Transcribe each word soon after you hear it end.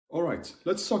Alright,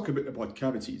 let's talk a bit about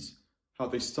cavities, how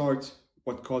they start,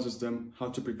 what causes them, how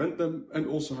to prevent them, and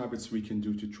also habits we can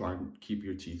do to try and keep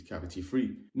your teeth cavity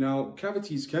free. Now,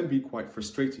 cavities can be quite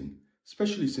frustrating,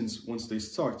 especially since once they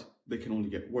start, they can only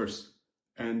get worse,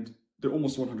 and they're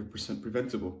almost 100%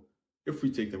 preventable if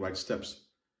we take the right steps.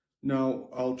 Now,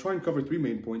 I'll try and cover three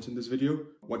main points in this video: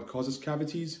 what causes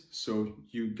cavities, so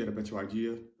you get a better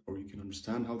idea or you can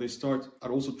understand how they start.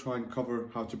 I'll also try and cover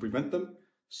how to prevent them,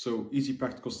 so easy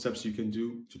practical steps you can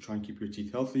do to try and keep your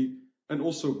teeth healthy, and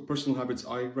also personal habits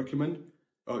I recommend,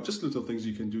 just little things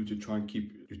you can do to try and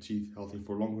keep your teeth healthy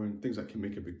for longer and things that can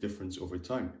make a big difference over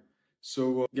time.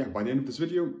 So yeah, by the end of this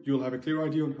video, you'll have a clear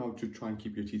idea on how to try and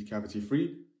keep your teeth cavity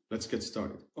free. Let's get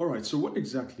started. Alright, so what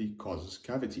exactly causes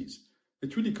cavities?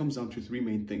 It really comes down to three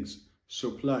main things: so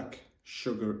plaque,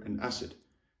 sugar, and acid.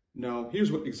 Now,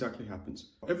 here's what exactly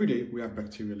happens. Every day we have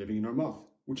bacteria living in our mouth,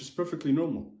 which is perfectly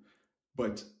normal.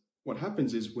 But what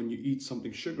happens is when you eat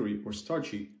something sugary or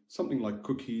starchy, something like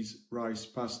cookies, rice,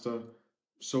 pasta,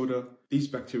 soda, these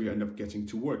bacteria end up getting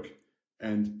to work,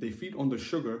 and they feed on the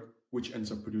sugar, which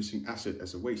ends up producing acid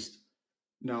as a waste.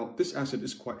 Now, this acid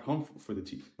is quite harmful for the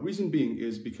teeth. The reason being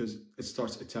is because it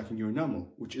starts attacking your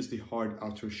enamel, which is the hard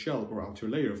outer shell or outer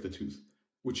layer of the tooth,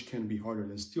 which can be harder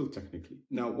than steel technically.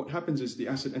 Now, what happens is the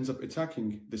acid ends up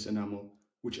attacking this enamel,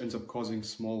 which ends up causing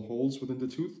small holes within the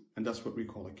tooth, and that's what we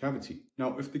call a cavity.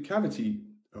 Now, if the cavity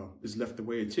is left the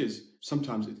way it is,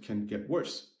 sometimes it can get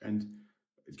worse, and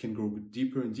it can go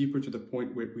deeper and deeper to the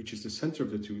point where it reaches the center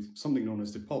of the tooth, something known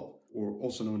as the pulp, or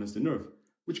also known as the nerve,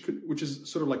 which is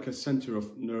sort of like a center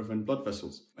of nerve and blood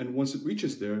vessels. And once it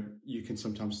reaches there, you can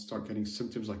sometimes start getting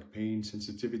symptoms like pain,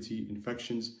 sensitivity,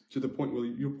 infections, to the point where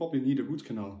you'll probably need a root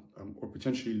canal or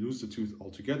potentially lose the tooth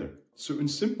altogether. So in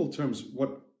simple terms,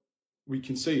 what we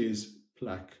can say is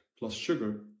plaque plus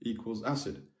sugar equals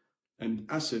acid, and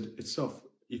acid itself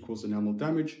equals enamel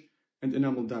damage, and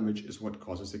enamel damage is what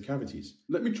causes the cavities.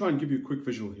 Let me try and give you a quick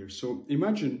visual here. So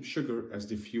imagine sugar as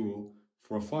the fuel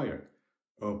for a fire,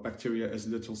 bacteria as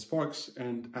little sparks,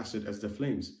 and acid as the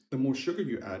flames. The more sugar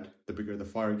you add, the bigger the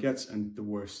fire gets and the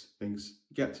worse things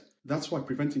get. That's why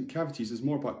preventing cavities is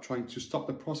more about trying to stop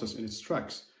the process in its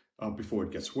tracks before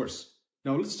it gets worse.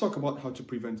 Now let's talk about how to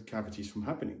prevent cavities from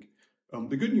happening.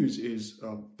 The good news is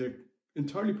they're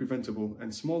entirely preventable,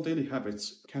 and small daily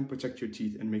habits can protect your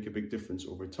teeth and make a big difference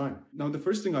over time. Now, the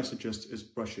first thing I suggest is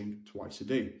brushing twice a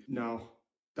day. Now,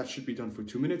 that should be done for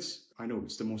 2 minutes. I know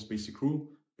it's the most basic rule,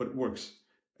 but it works.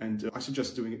 And I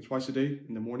suggest doing it twice a day,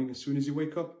 in the morning as soon as you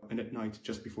wake up, and at night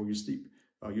just before you sleep,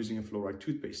 using a fluoride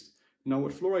toothpaste. Now,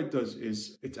 what fluoride does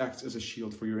is it acts as a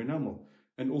shield for your enamel,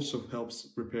 and also helps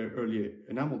repair early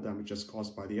enamel damage that's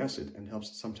caused by the acid, and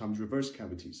helps sometimes reverse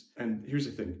cavities. And here's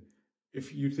the thing: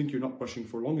 if you think you're not brushing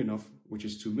for long enough, which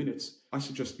is 2 minutes, I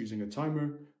suggest using a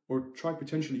timer, or try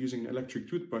potentially using an electric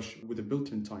toothbrush with a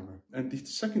built-in timer. And the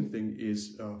second thing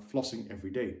is flossing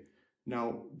every day.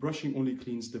 Now, brushing only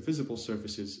cleans the visible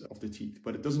surfaces of the teeth,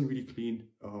 but it doesn't really clean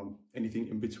anything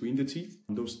in between the teeth,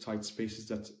 those tight spaces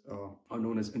that are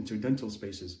known as interdental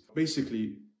spaces.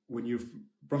 Basically, when you're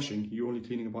brushing, you're only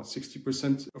cleaning about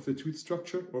 60% of the tooth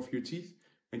structure of your teeth,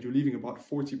 and you're leaving about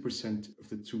 40% of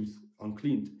the tooth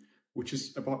uncleaned, which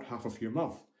is about half of your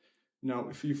mouth. Now,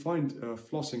 if you find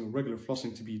flossing or regular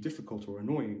flossing to be difficult or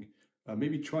annoying,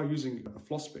 maybe try using a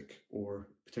floss pick or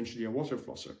potentially a water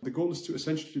flosser. The goal is to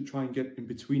essentially try and get in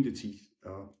between the teeth,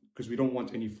 because we don't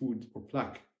want any food or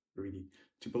plaque really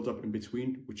to build up in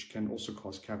between, which can also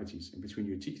cause cavities in between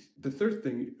your teeth. The third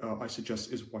thing I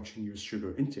suggest is watching your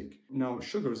sugar intake. Now,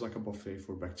 sugar is like a buffet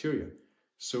for bacteria.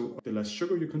 So the less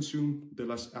sugar you consume, the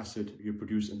less acid you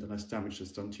produce, and the less damage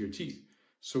that's done to your teeth.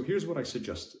 So here's what I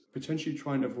suggest. Potentially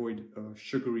try and avoid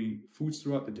sugary foods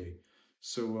throughout the day.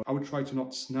 So I would try to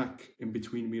not snack in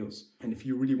between meals. And if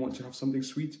you really want to have something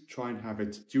sweet, try and have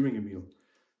it during a meal.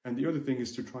 And the other thing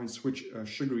is to try and switch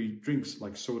sugary drinks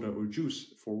like soda or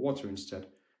juice for water instead.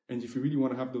 And if you really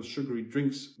want to have those sugary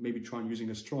drinks, maybe try using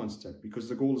a straw instead, because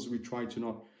the goal is we try to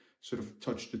not sort of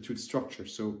touch the tooth structure.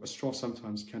 So a straw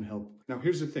sometimes can help. Now,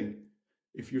 here's the thing.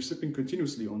 If you're sipping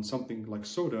continuously on something like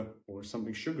soda or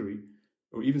something sugary,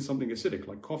 or even something acidic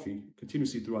like coffee,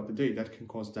 continuously throughout the day, that can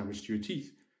cause damage to your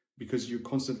teeth because you're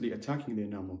constantly attacking the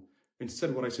enamel.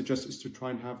 Instead, what I suggest is to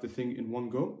try and have the thing in one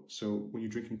go. So when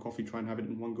you're drinking coffee, try and have it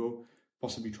in one go.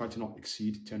 Possibly try to not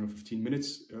exceed 10 or 15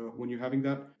 minutes when you're having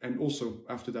that. And also,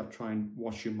 after that, try and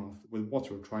wash your mouth with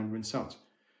water, or try and rinse out.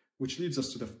 Which leads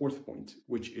us to the fourth point,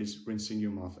 which is rinsing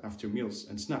your mouth after meals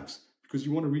and snacks, because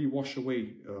you want to really wash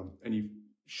away any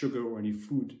sugar or any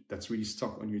food that's really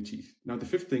stuck on your teeth. Now, the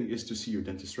fifth thing is to see your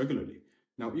dentist regularly.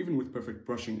 Now, even with perfect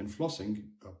brushing and flossing,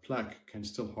 plaque can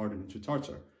still harden into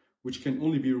tartar, which can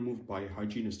only be removed by a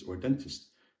hygienist or a dentist.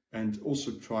 And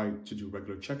also try to do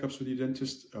regular checkups with your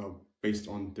dentist based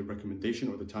on the recommendation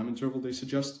or the time interval they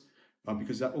suggest,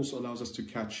 because that also allows us to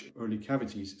catch early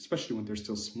cavities, especially when they're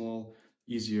still small,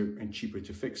 easier and cheaper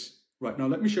to fix. Right, now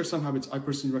let me share some habits I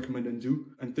personally recommend and do,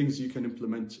 and things you can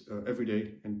implement every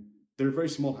day. And they're very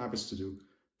small habits to do,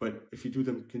 but if you do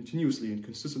them continuously and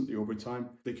consistently over time,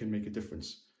 they can make a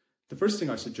difference. The first thing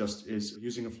I suggest is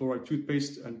using a fluoride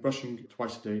toothpaste and brushing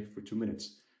twice a day for 2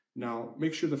 minutes. Now,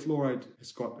 make sure the fluoride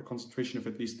has got a concentration of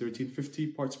at least 1350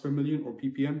 parts per million or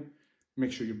ppm.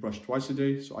 Make sure you brush twice a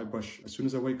day. So I brush as soon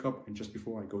as I wake up and just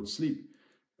before I go to sleep.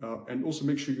 And also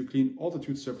make sure you clean all the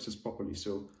tooth surfaces properly.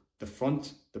 So the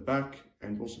front, the back,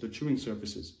 and also the chewing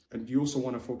surfaces. And you also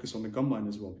want to focus on the gum line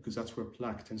as well, because that's where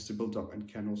plaque tends to build up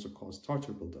and can also cause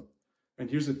tartar buildup. And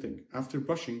here's the thing, after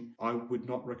brushing, I would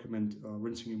not recommend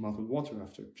rinsing your mouth with water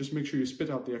after. Just make sure you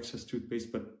spit out the excess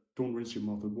toothpaste, but don't rinse your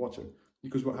mouth with water.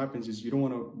 Because what happens is you don't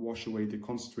want to wash away the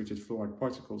concentrated fluoride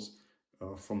particles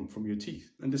from your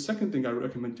teeth. And the second thing I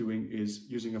recommend doing is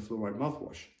using a fluoride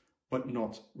mouthwash, but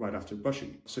not right after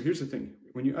brushing. So here's the thing,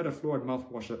 when you add a fluoride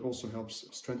mouthwash, that also helps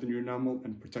strengthen your enamel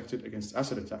and protect it against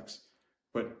acid attacks.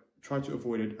 But try to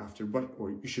avoid it after brush, or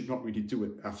you should not really do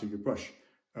it after your brush.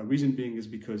 Reason being is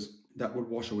because that will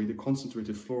wash away the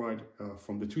concentrated fluoride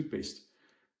from the toothpaste.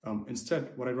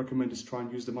 Instead, what I recommend is try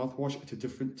and use the mouthwash at a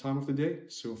different time of the day.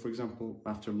 So for example,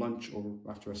 after lunch or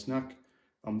after a snack.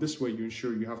 This way you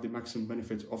ensure you have the maximum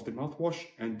benefit of the mouthwash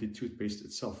and the toothpaste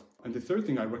itself. And the third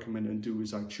thing I recommend and do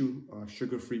is I chew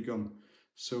sugar-free gum.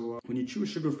 So when you chew a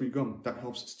sugar-free gum, that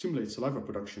helps stimulate saliva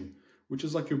production, which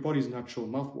is like your body's natural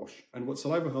mouthwash. And what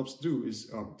saliva helps do is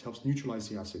it helps neutralize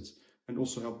the acids and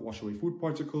also help wash away food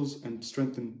particles and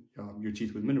strengthen your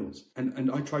teeth with minerals. And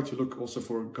I try to look also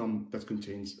for gum that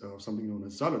contains something known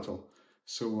as xylitol.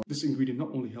 So this ingredient not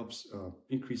only helps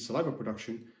increase saliva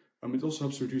production, it also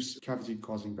helps reduce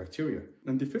cavity-causing bacteria.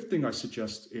 And the fifth thing I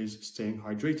suggest is staying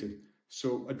hydrated.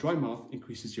 So a dry mouth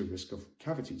increases your risk of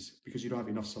cavities because you don't have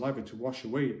enough saliva to wash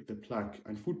away the plaque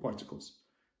and food particles.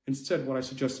 Instead, what I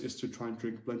suggest is to try and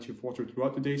drink plenty of water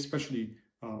throughout the day, especially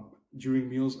during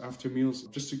meals, after meals,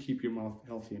 just to keep your mouth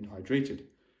healthy and hydrated.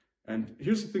 And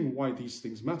here's the thing why these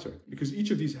things matter, because each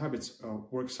of these habits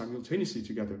work simultaneously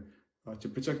together to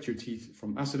protect your teeth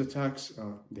from acid attacks.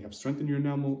 They help strengthen your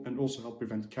enamel and also help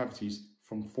prevent cavities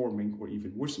from forming or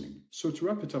even worsening. So to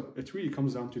wrap it up, it really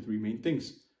comes down to three main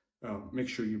things. Make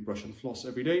sure you brush and floss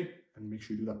every day and make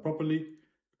sure you do that properly.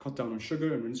 Cut down on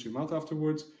sugar and rinse your mouth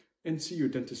afterwards, and see your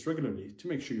dentist regularly to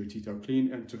make sure your teeth are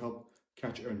clean and to help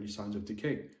catch early signs of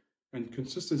decay. And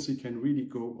consistency can really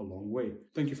go a long way.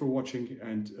 Thank you for watching,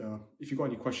 and if you got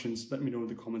any questions, let me know in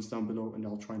the comments down below and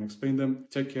I'll try and explain them.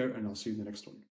 Take care, and I'll see you in the next one.